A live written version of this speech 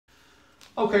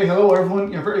Okay, hello everyone,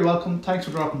 you're very welcome, thanks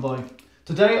for dropping by.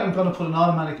 Today I'm going to put an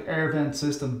automatic air vent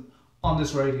system on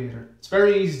this radiator. It's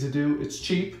very easy to do, it's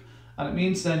cheap, and it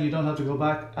means then you don't have to go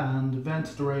back and vent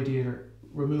the radiator,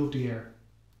 remove the air.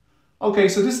 Okay,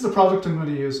 so this is the product I'm going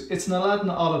to use. It's an Aladdin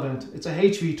Autovent. It's a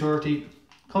HV30,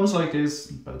 comes like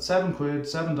this, about 7 quid,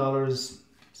 $7,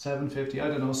 $7.50, I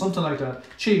don't know, something like that.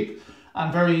 Cheap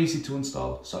and very easy to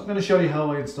install. So I'm going to show you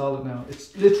how I install it now.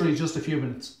 It's literally just a few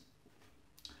minutes.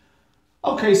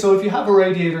 Okay, so if you have a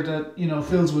radiator that,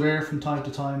 fills with air from time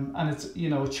to time and it's,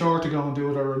 a chore to go and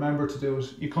do it or remember to do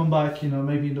it, you come back,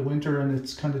 maybe in the winter and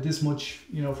it's kind of this much,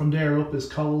 from there up is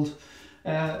cold.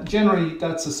 Generally,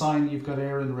 that's a sign you've got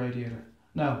air in the radiator.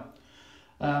 Now,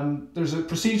 there's a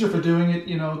procedure for doing it,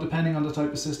 depending on the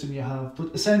type of system you have.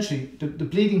 But essentially, the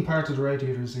bleeding part of the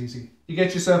radiator is easy. You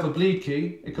get yourself a bleed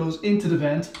key, it goes into the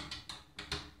vent.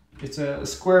 It's a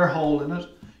square hole in it.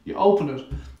 You open it.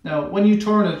 Now, when you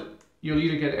turn it, you'll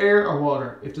either get air or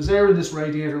water. If there's air in this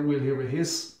radiator, we'll hear a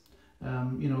hiss,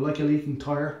 like a leaking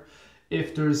tire.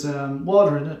 If there's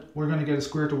water in it, we're going to get a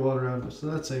squirt of water out of it. So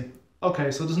let's see.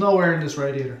 Okay, so there's no air in this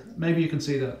radiator. Maybe you can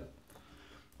see that.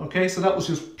 Okay, so that was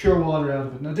just pure water out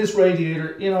of it. Now this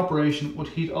radiator in operation would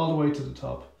heat all the way to the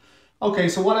top. Okay,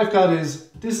 so what I've got is,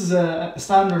 this is a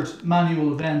standard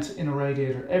manual vent in a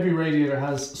radiator. Every radiator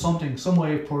has some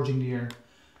way of purging the air.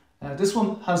 This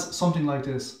one has something like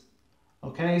this.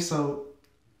 Okay, so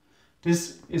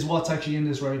this is what's actually in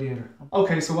this radiator.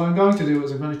 Okay, so what I'm going to do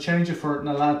is I'm going to change it for an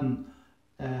Aladdin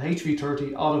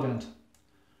HV30 Autovent.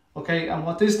 Okay, and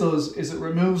what this does is it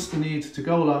removes the need to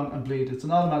go along and bleed. It's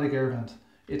an automatic air vent.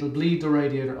 It'll bleed the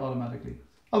radiator automatically.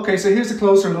 Okay, so here's a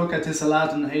closer look at this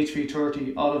Aladdin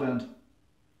HV30 Autovent.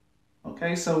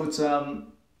 Okay, so it's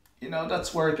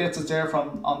that's where it gets its air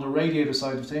from on the radiator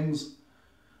side of things.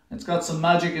 It's got some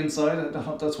magic inside, I don't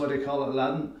know if that's why they call it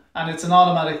Aladdin, and it's an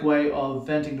automatic way of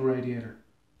venting the radiator.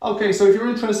 Okay, so if you're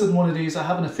interested in one of these, I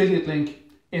have an affiliate link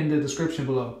in the description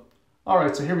below.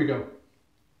 Alright, so here we go.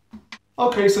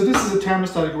 Okay, so this is a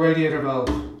thermostatic radiator valve.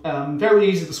 Very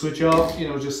easy to switch off,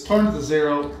 just turn it to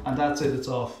 0 and that's it, it's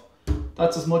off.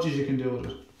 That's as much as you can do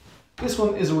with it. This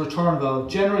one is a return valve.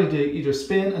 Generally they either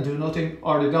spin and do nothing,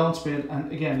 or they don't spin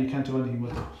and again you can't do anything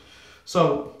with it.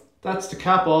 So that's the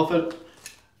cap off it.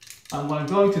 And what I'm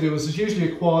going to do is, it's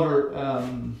usually a quarter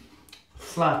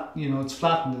flat, it's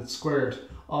flattened, it's squared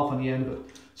off on the end of it.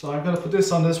 So I'm going to put this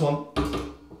on this one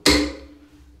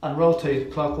and rotate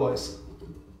it clockwise.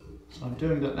 So I'm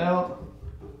doing that now,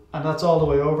 and that's all the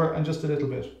way over and just a little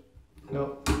bit.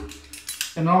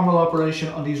 A normal operation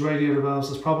on these radiator valves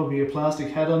is probably a plastic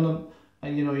head on them,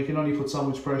 and you can only put so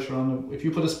much pressure on them. If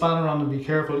you put a spanner on them, be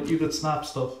careful, you could snap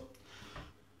stuff.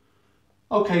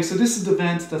 Okay, so this is the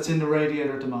vent that's in the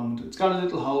radiator at the moment. It's got a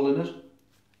little hole in it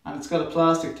and it's got a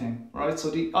plastic thing, right? So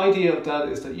the idea of that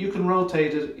is that you can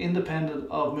rotate it independent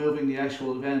of moving the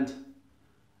actual vent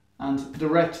and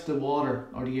direct the water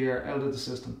or the air out of the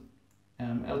system,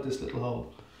 out this little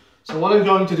hole. So what I'm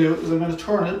going to do is I'm going to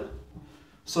turn it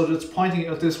so that it's pointing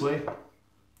out this way.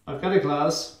 I've got a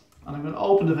glass and I'm going to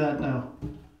open the vent now.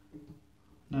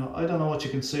 Now, I don't know what you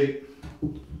can see,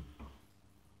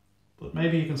 but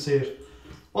maybe you can see it.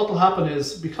 What will happen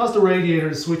is, because the radiator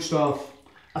is switched off,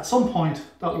 at some point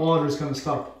that water is going to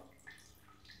stop.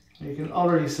 You can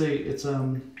already see it's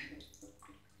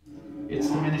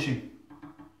diminishing.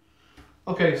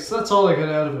 Okay, so that's all I get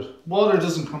out of it. Water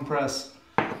doesn't compress.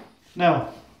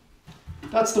 Now,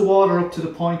 that's the water up to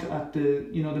the point at the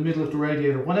the middle of the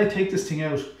radiator. When I take this thing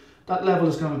out, that level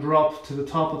is going to drop to the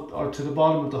top or to the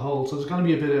bottom of the hole, so there's going to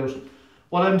be a bit out.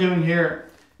 What I'm doing here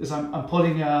is I'm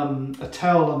putting a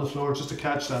towel on the floor just to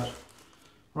catch that.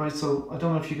 Right, so I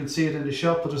don't know if you can see it in the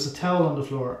shop, but there's a towel on the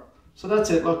floor. So that's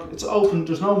it, look, it's open,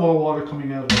 there's no more water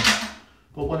coming out of it.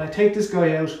 But when I take this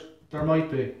guy out, there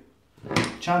might be.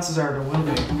 Chances are there will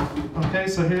be. Okay,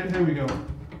 so here we go.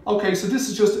 Okay, so this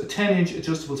is just a 10-inch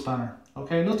adjustable spanner.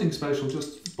 Okay, nothing special,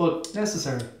 but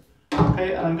necessary.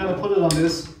 Okay, and I'm going to put it on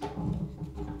this.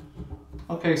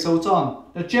 Okay, so it's on.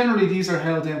 Now generally these are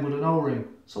held in with an O-ring.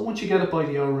 So once you get it by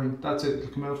the O-ring, that's it,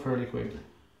 it'll come out fairly quick.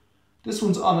 This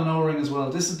one's on an O-ring as well.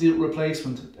 This is the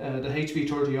replacement, the HV30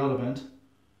 Autovent.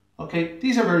 Okay,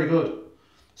 these are very good.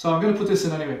 So I'm going to put this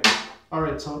in anyway.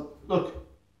 Alright, so look.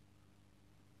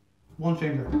 One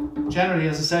finger. Generally,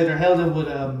 as I say, they're held in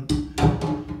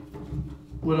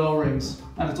with O-rings.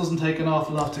 And it doesn't take an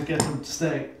awful lot to get them to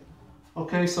stay.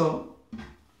 Okay, so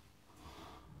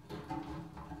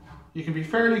you can be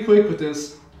fairly quick with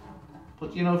this.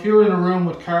 But if you're in a room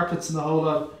with carpets and the whole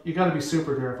lot, you got to be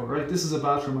super careful, right? This is a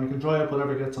bathroom, I can dry up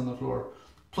whatever gets on the floor.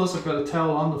 Plus I've got a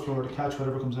towel on the floor to catch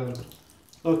whatever comes out of it.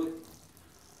 Look,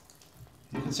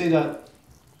 you can see that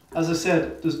as I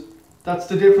said, that's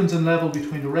the difference in level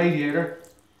between the radiator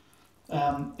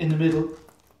in the middle,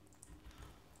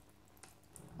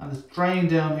 and it's drained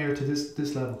down here to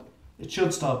this level. It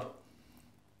should stop.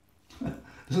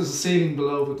 There's a ceiling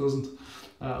below if it doesn't.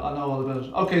 I know all about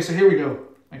it. Okay, so here we go.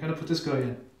 I'm going to put this guy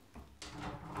in.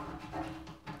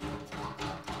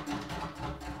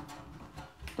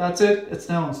 That's it. It's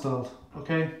now installed.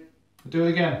 Okay, I'll do it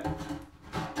again.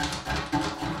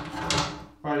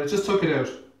 Right, I just took it out.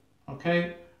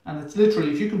 Okay, and it's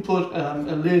literally, if you can put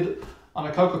a lid on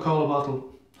a Coca-Cola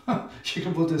bottle, you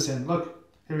can put this in. Look,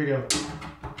 here we go.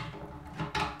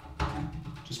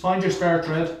 Just find your start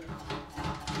thread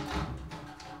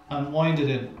and wind it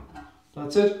in.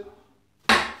 That's it.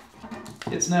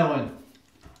 It's now in.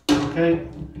 Okay,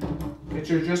 get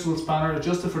your adjustable spanner,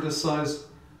 adjust it for this size,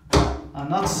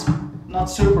 and that's not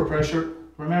super pressure.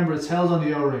 Remember, it's held on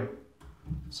the O-ring.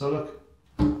 So look,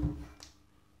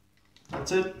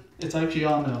 that's it. It's actually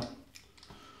on now.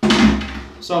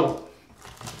 So,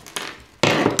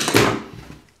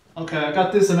 okay, I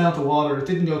got this amount of water. It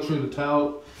didn't go through the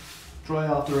towel, dry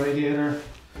off the radiator.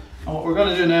 And what we're going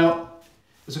to do now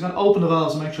is we're going to open the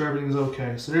valves and make sure everything is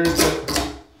okay. So there's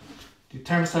the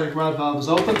thermostatic rad valve is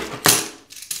open.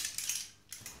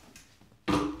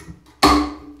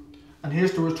 And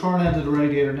here's the return end of the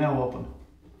radiator now open.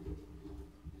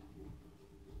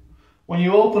 When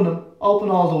you open them, open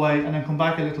all the way and then come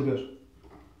back a little bit.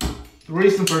 The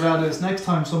reason for that is next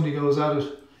time somebody goes at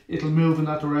it, it'll move in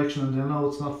that direction and they'll know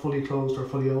it's not fully closed or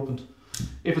fully opened.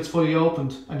 If it's fully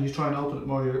opened and you try and open it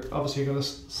more, you're obviously going to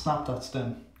snap that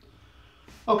stem.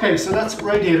 Okay, so that's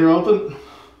radiator open,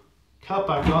 cap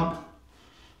back on,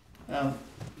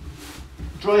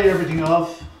 dry everything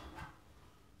off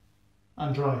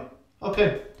and dry.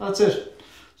 Okay, that's it.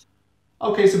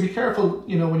 Okay, so be careful,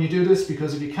 you know, when you do this,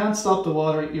 because if you can't stop the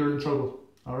water, you're in trouble.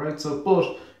 All right, so,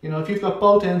 but, you know, if you've got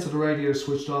both ends of the radiator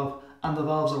switched off and the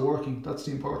valves are working, that's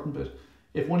the important bit.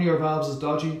 If one of your valves is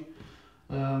dodgy,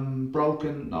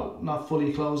 broken, not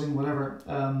fully closing, whatever,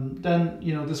 then,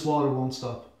 you know, this water won't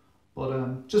stop.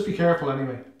 But just be careful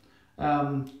anyway.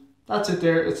 That's it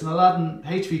there. It's an Aladdin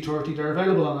HV30. They're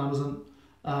available on Amazon,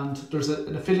 and there's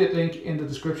an affiliate link in the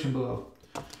description below.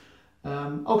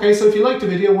 Okay, so if you liked the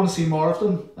video, want to see more of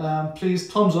them, please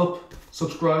thumbs up,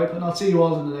 subscribe, and I'll see you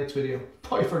all in the next video.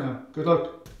 Bye for now. Good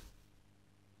luck.